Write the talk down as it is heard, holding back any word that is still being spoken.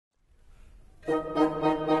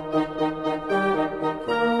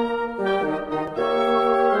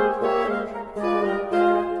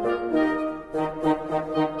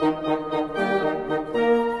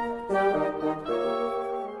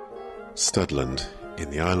Studland, in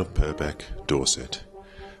the Isle of Purbeck, Dorset,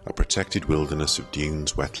 a protected wilderness of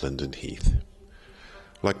dunes, wetland and heath.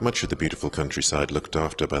 Like much of the beautiful countryside looked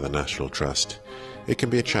after by the National Trust, it can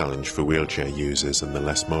be a challenge for wheelchair users and the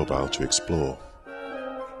less mobile to explore.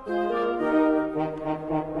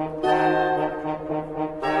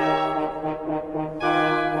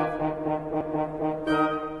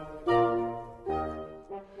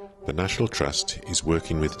 The National Trust is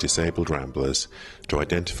working with disabled ramblers to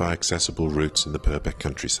identify accessible routes in the Purbeck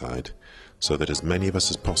countryside so that as many of us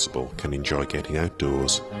as possible can enjoy getting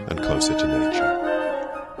outdoors and closer to nature.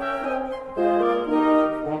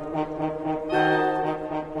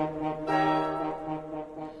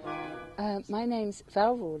 My name's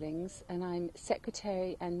Val Rawlings and I'm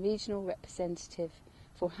Secretary and Regional Representative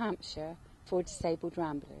for Hampshire for Disabled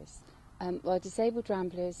Ramblers. Disabled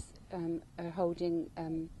Ramblers are holding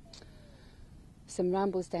some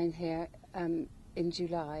rambles down here in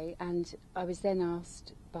July, and I was then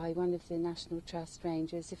asked by one of the National Trust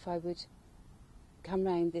rangers if I would come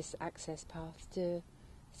round this access path to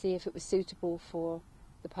see if it was suitable for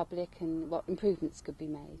the public and what improvements could be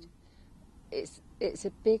made. It's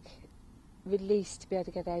a big release to be able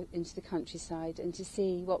to get out into the countryside and to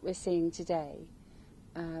see what we're seeing today.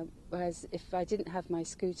 Whereas if I didn't have my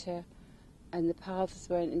scooter and the paths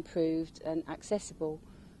weren't improved and accessible,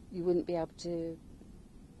 you wouldn't be able to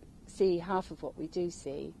see half of what we do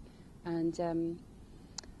see. And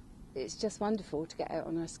it's just wonderful to get out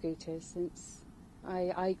on our scooters. Since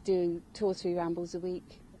I do 2 or 3 rambles a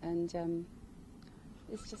week, and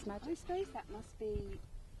it's just magic. I suppose that must be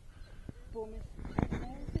Bournemouth,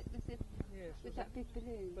 with that big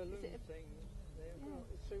balloon. Balloon thing there. Yeah. Oh,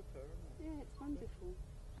 it's super, isn't it? Yeah, it's wonderful.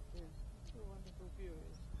 Yeah, what a wonderful view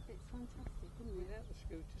it is. It's fantastic, isn't it? Without the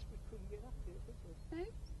scooters we couldn't get up here, could we?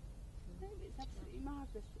 No, it's absolutely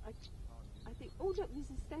marvellous. I think, oh look,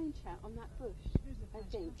 there's a stone chat on that bush, I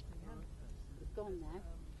think. It's gone now.